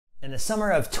In the summer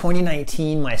of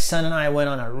 2019, my son and I went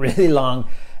on a really long,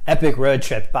 epic road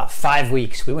trip, about 5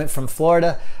 weeks. We went from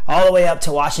Florida all the way up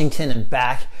to Washington and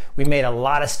back. We made a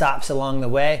lot of stops along the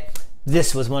way.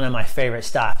 This was one of my favorite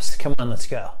stops. Come on, let's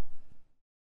go.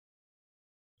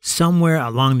 Somewhere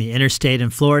along the interstate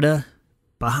in Florida,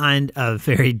 behind a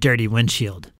very dirty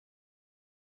windshield.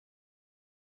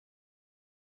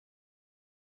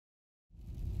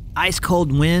 Ice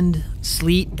cold wind,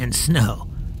 sleet, and snow.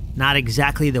 Not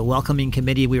exactly the welcoming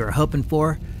committee we were hoping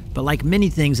for, but like many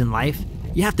things in life,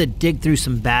 you have to dig through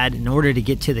some bad in order to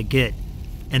get to the good.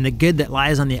 And the good that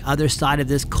lies on the other side of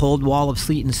this cold wall of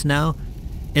sleet and snow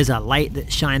is a light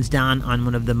that shines down on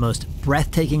one of the most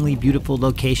breathtakingly beautiful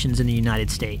locations in the United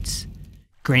States,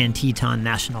 Grand Teton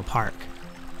National Park.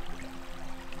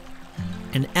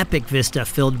 An epic vista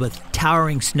filled with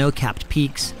towering snow-capped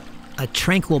peaks, a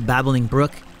tranquil babbling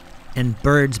brook, and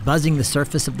birds buzzing the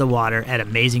surface of the water at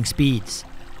amazing speeds.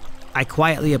 I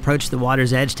quietly approach the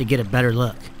water's edge to get a better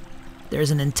look. There's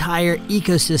an entire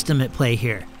ecosystem at play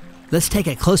here. Let's take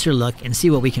a closer look and see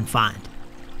what we can find.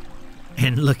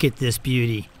 And look at this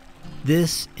beauty.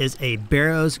 This is a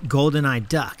Barrow's golden-eyed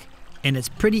duck, and it's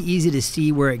pretty easy to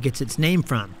see where it gets its name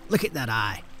from. Look at that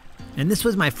eye. And this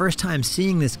was my first time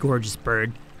seeing this gorgeous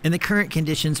bird, and the current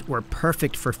conditions were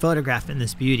perfect for photographing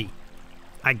this beauty.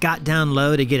 I got down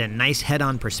low to get a nice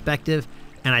head-on perspective,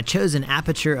 and I chose an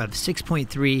aperture of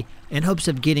 6.3 in hopes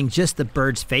of getting just the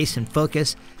bird's face in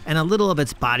focus and a little of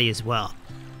its body as well.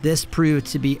 This proved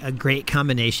to be a great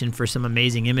combination for some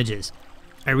amazing images.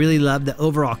 I really love the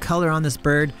overall color on this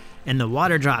bird, and the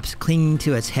water drops clinging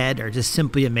to its head are just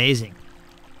simply amazing.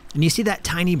 And you see that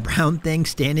tiny brown thing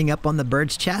standing up on the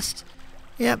bird's chest?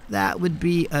 Yep, that would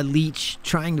be a leech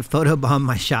trying to photobomb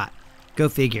my shot. Go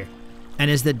figure. And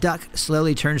as the duck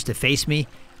slowly turns to face me,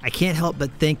 I can't help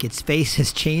but think its face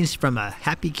has changed from a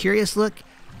happy, curious look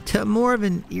to more of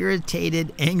an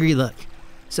irritated, angry look.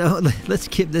 So let's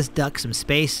give this duck some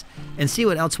space and see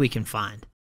what else we can find.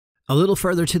 A little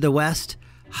further to the west,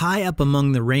 high up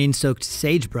among the rain-soaked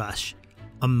sagebrush,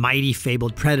 a mighty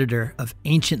fabled predator of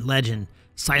ancient legend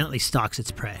silently stalks its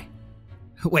prey.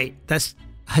 Wait, that's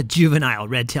a juvenile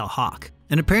red-tailed hawk.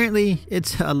 And apparently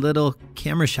it's a little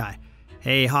camera shy.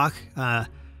 Hey, hawk,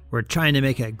 we're trying to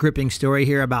make a gripping story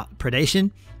here about predation.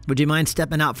 Would you mind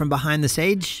stepping out from behind the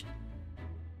sage?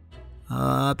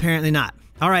 Apparently not.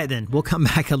 All right then, we'll come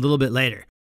back a little bit later.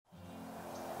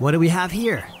 What do we have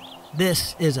here?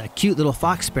 This is a cute little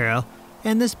fox sparrow,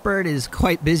 and this bird is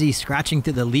quite busy scratching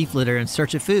through the leaf litter in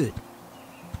search of food.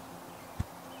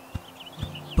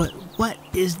 But what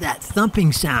is that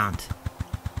thumping sound?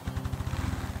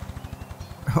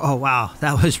 Oh wow,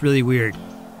 that was really weird.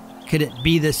 Could it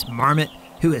be this marmot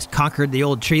who has conquered the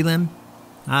old tree limb?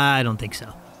 I don't think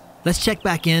so. Let's check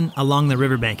back in along the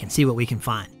riverbank and see what we can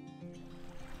find.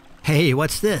 Hey,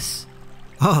 what's this?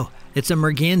 Oh, it's a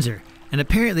merganser, and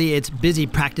apparently it's busy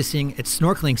practicing its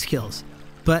snorkeling skills.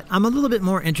 But I'm a little bit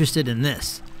more interested in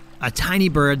this. A tiny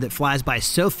bird that flies by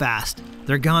so fast,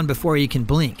 they're gone before you can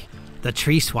blink. The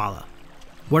tree swallow.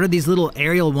 What are these little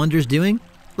aerial wonders doing?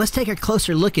 Let's take a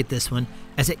closer look at this one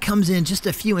as it comes in just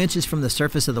a few inches from the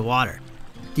surface of the water.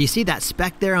 Do you see that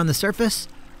speck there on the surface?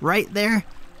 Right there?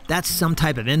 That's some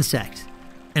type of insect.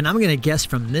 And I'm gonna guess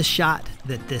from this shot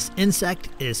that this insect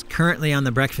is currently on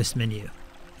the breakfast menu.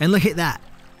 And look at that,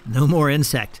 no more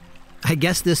insect. I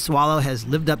guess this swallow has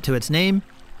lived up to its name,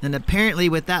 and apparently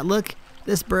with that look,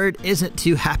 this bird isn't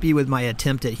too happy with my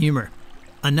attempt at humor.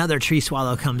 Another tree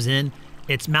swallow comes in,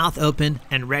 its mouth open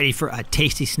and ready for a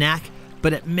tasty snack,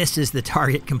 but it misses the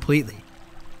target completely.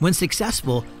 When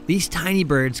successful, these tiny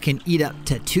birds can eat up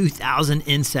to 2,000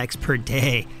 insects per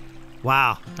day.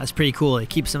 Wow, that's pretty cool.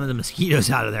 It keeps some of the mosquitoes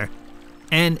out of there.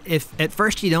 And if at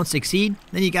first you don't succeed,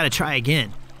 then you gotta try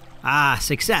again. Ah,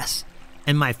 success.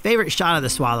 And my favorite shot of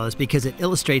the swallows because it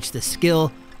illustrates the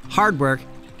skill, hard work,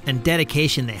 and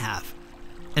dedication they have.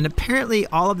 And apparently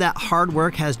all of that hard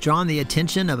work has drawn the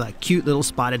attention of a cute little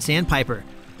spotted sandpiper,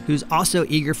 who's also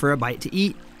eager for a bite to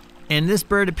eat. And this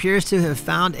bird appears to have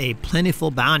found a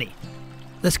plentiful bounty.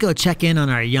 Let's go check in on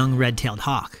our young red-tailed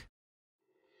hawk.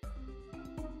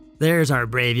 There's our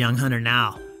brave young hunter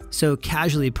now, so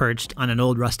casually perched on an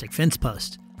old rustic fence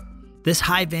post. This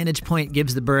high vantage point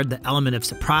gives the bird the element of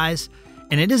surprise,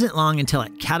 and it isn't long until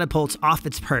it catapults off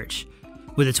its perch.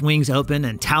 With its wings open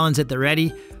and talons at the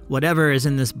ready, whatever is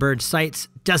in this bird's sights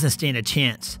doesn't stand a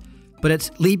chance. But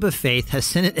its leap of faith has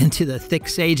sent it into the thick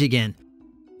sage again.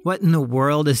 What in the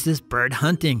world is this bird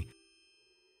hunting?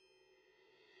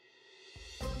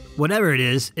 Whatever it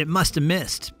is, it must have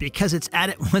missed, because it's at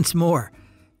it once more.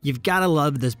 You've got to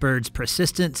love this bird's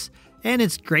persistence and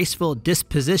its graceful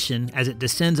disposition as it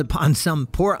descends upon some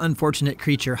poor unfortunate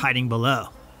creature hiding below.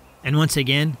 And once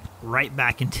again, right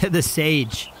back into the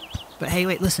sage. But hey,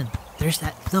 wait, listen, there's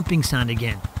that thumping sound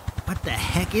again. What the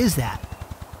heck is that?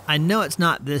 I know it's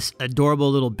not this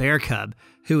adorable little bear cub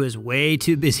who is way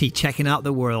too busy checking out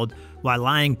the world while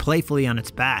lying playfully on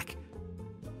its back.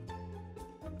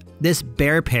 This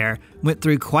bear pair went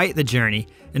through quite the journey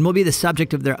and will be the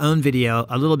subject of their own video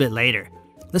a little bit later.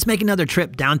 Let's make another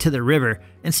trip down to the river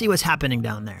and see what's happening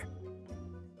down there.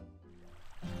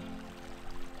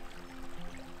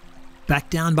 Back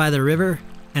down by the river,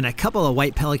 and a couple of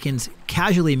white pelicans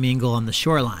casually mingle on the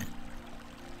shoreline.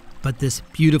 But this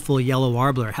beautiful yellow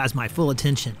warbler has my full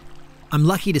attention. I'm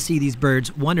lucky to see these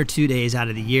birds 1 or 2 days out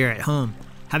of the year at home.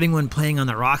 Having one playing on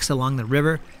the rocks along the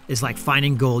river is like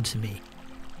finding gold to me.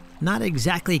 Not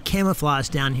exactly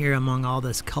camouflaged down here among all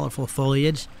this colorful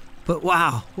foliage, but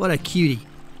wow, what a cutie.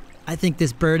 I think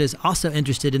this bird is also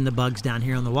interested in the bugs down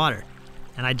here on the water,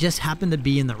 and I just happen to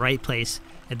be in the right place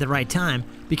at the right time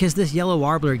because this yellow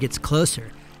warbler gets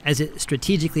closer as it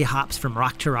strategically hops from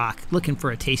rock to rock looking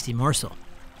for a tasty morsel.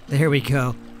 There we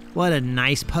go. What a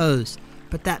nice pose,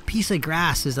 but that piece of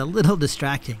grass is a little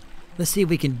distracting. Let's see if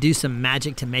we can do some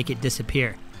magic to make it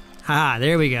disappear. Ha,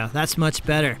 there we go. That's much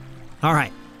better. All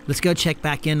right, let's go check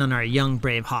back in on our young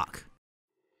brave hawk.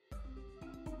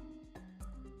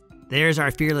 There's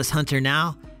our fearless hunter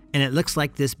now, and it looks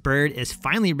like this bird is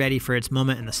finally ready for its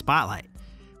moment in the spotlight.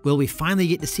 Will we finally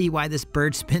get to see why this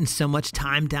bird spends so much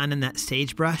time down in that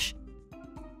sagebrush?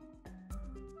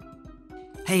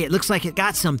 Hey, it looks like it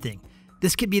got something.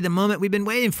 This could be the moment we've been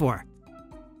waiting for.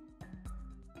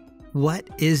 What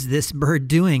is this bird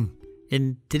doing?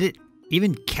 And did it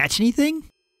even catch anything?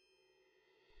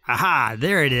 Aha,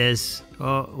 there it is.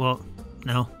 Oh, well,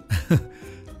 no.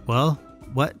 Well,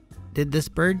 what did this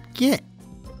bird get?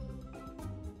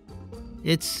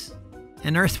 It's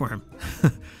an earthworm.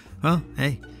 Well,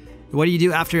 hey, what do you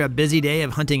do after a busy day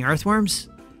of hunting earthworms?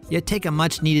 You take a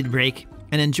much needed break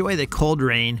and enjoy the cold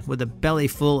rain with a belly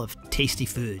full of tasty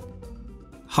food.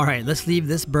 All right, let's leave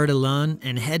this bird alone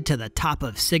and head to the top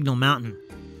of Signal Mountain.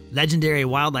 Legendary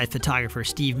wildlife photographer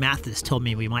Steve Mathis told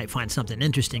me we might find something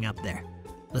interesting up there.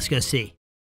 Let's go see.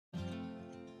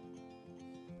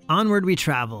 Onward we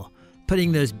travel,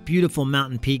 putting those beautiful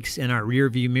mountain peaks in our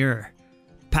rearview mirror,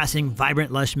 passing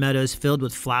vibrant lush meadows filled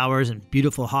with flowers and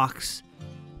beautiful hawks,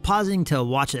 pausing to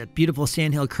watch a beautiful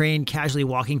sandhill crane casually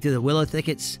walking through the willow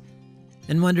thickets,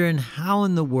 and wondering how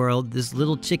in the world this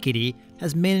little chickadee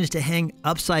has managed to hang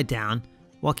upside down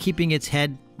while keeping its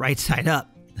head right side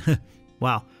up.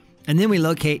 Wow. And then we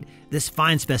locate this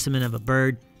fine specimen of a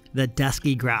bird, the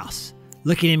dusky grouse.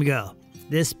 Look at him go.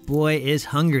 This boy is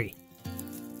hungry.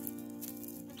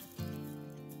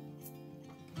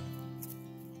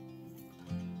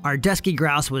 Our dusky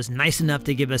grouse was nice enough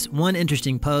to give us one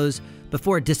interesting pose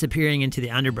before disappearing into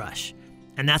the underbrush.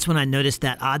 And that's when I noticed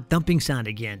that odd thumping sound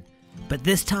again. But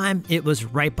this time it was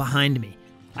right behind me.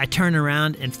 I turn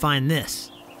around and find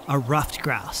this, a ruffed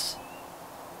grouse.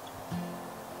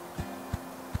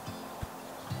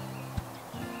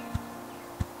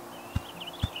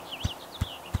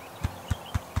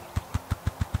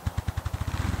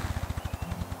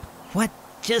 What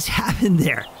just happened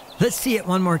there? Let's see it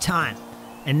one more time.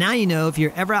 And now you know if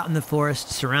you're ever out in the forest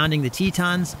surrounding the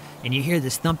Tetons and you hear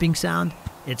this thumping sound,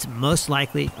 it's most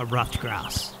likely a ruffed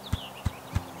grouse.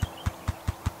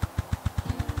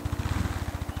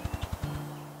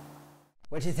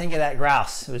 What'd you think of that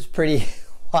grouse? It was pretty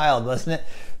wild, wasn't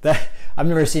it? I've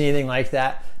never seen anything like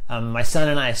that. My son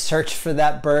and I searched for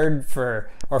that bird for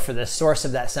the source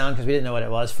of that sound because we didn't know what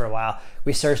it was for a while.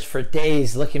 We searched for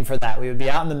days looking for that. We would be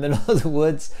out in the middle of the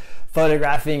woods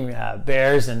photographing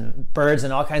bears and birds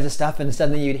and all kinds of stuff, and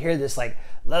suddenly you'd hear this like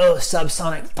low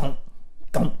subsonic thump,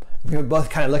 thump. We would both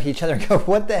kind of look at each other and go,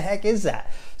 what the heck is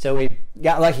that? So we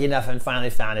got lucky enough and finally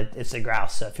found it. It's a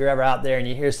grouse. So if you're ever out there and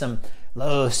you hear some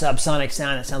low subsonic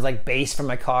sound, it sounds like bass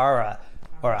from a car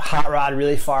or a hot rod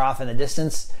really far off in the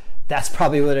distance, that's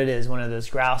probably what it is, one of those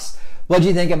grouse. What do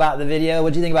you think about the video?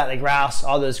 What do you think about the grouse,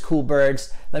 all those cool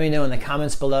birds? Let me know in the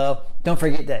comments below. Don't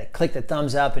forget to click the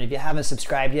thumbs up, and if you haven't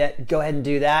subscribed yet, go ahead and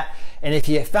do that. And if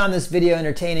you found this video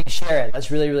entertaining, share it.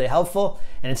 That's really, really helpful.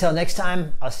 And until next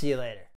time, I'll see you later.